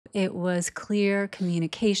it was clear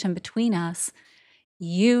communication between us,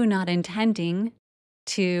 you not intending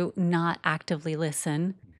to not actively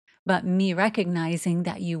listen, but me recognizing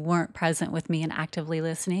that you weren't present with me and actively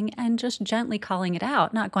listening and just gently calling it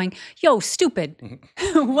out, not going, yo, stupid,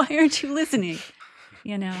 why aren't you listening?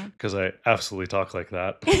 You know? Because I absolutely talk like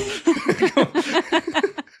that.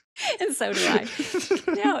 And so do I.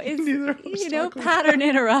 No, it's, Neither of us talk like that. pattern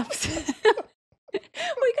interrupts. We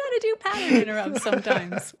gotta do pattern interrupts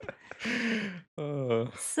sometimes. Uh,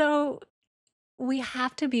 So we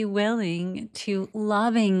have to be willing to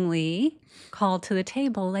lovingly call to the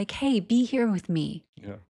table, like, hey, be here with me.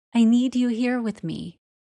 yeah. I need you here with me.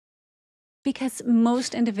 Because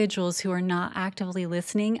most individuals who are not actively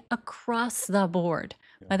listening across the board,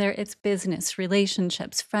 Yeah. whether it's business,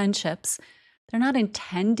 relationships, friendships, they're not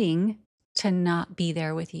intending to not be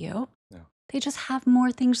there with you. Yeah. They just have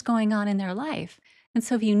more things going on in their life. And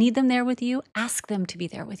so if you need them there with you, ask them to be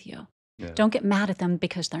there with you. Yeah. Don't get mad at them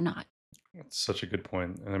because they're not. That's such a good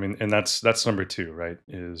point. And I mean, and that's number two, right?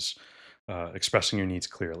 Is expressing your needs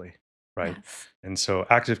clearly, right? Yes. And so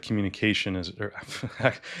active communication is, or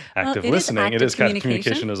Well, active it is listening. It active is kind of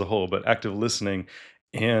communication. communication as a whole, but active listening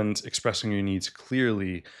and expressing your needs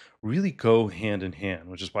clearly really go hand in hand,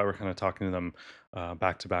 which is why we're kind of talking to them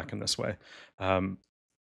back to back in this way. Um,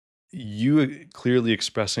 you clearly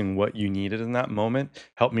expressing what you needed in that moment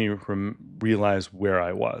helped me realize where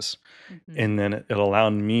I was, Mhm. and then it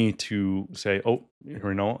allowed me to say, "Oh,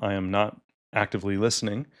 I am not actively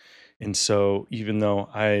listening." And so, even though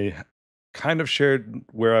I kind of shared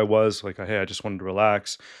where I was, like, "Hey, I just wanted to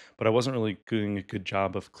relax," but I wasn't really doing a good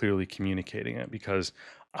job of clearly communicating it because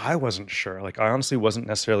I wasn't sure. Like, I honestly wasn't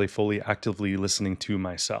necessarily fully actively listening to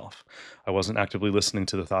myself. I wasn't actively listening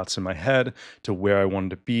to the thoughts in my head, to where I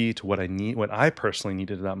wanted to be, to what I personally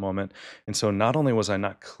needed at that moment. And so, not only was I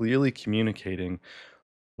not clearly communicating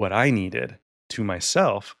what I needed to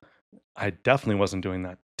myself, I definitely wasn't doing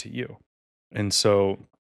that to you. And so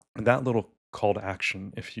that little call to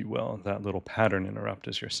action, if you will, that little pattern interrupt,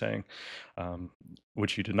 as you're saying, um,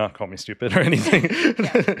 which you did not call me stupid or anything,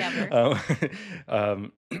 No, never. um,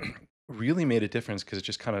 um, really made a difference because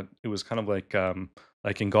it was kind of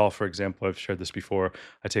like in golf, for example. I've shared this before.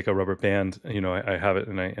 I take a rubber band, I have it,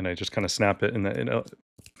 and I just kind of snap it, and it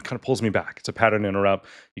kind of pulls me back. It's a pattern interrupt.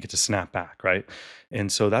 You get to snap back, right?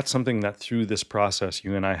 And so that's something that through this process,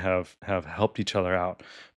 you and I have helped each other out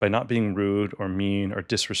by not being rude or mean or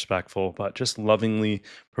disrespectful, but just lovingly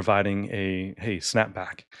providing a hey, snap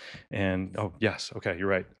back. And oh yes, okay, you're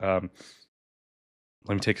right. Let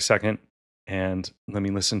me take a second and let me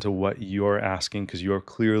listen to what you're asking because you're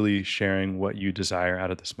clearly sharing what you desire out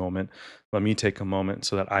of this moment. Let me take a moment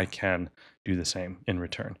so that I can do the same in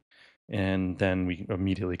return. And then we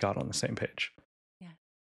immediately got on the same page. Yeah.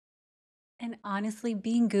 And honestly,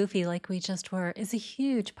 being goofy like we just were is a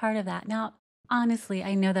huge part of that. Now, honestly,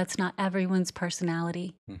 I know that's not everyone's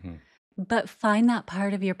personality, Hmm. but find that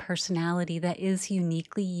part of your personality that is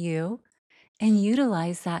uniquely you and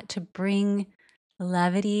utilize that to bring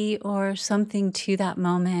levity or something to that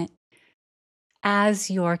moment as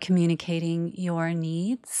you're communicating your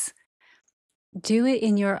needs. Do it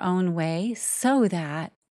in your own way so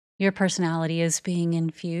that your personality is being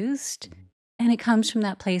infused and it comes from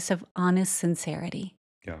that place of honest sincerity,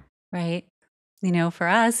 Yeah. right? For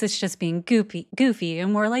us, it's just being goofy,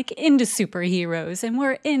 and we're like into superheroes and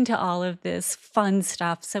we're into all of this fun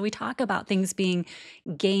stuff. So we talk about things being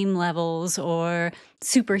game levels or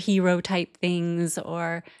superhero type things,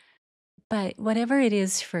 but whatever it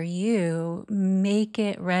is for you, make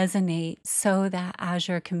it resonate so that as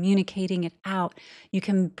you're communicating it out, you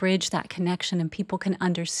can bridge that connection and people can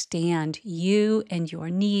understand you and your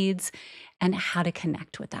needs and how to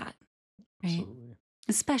connect with that, right? Absolutely.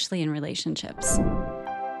 Especially in relationships.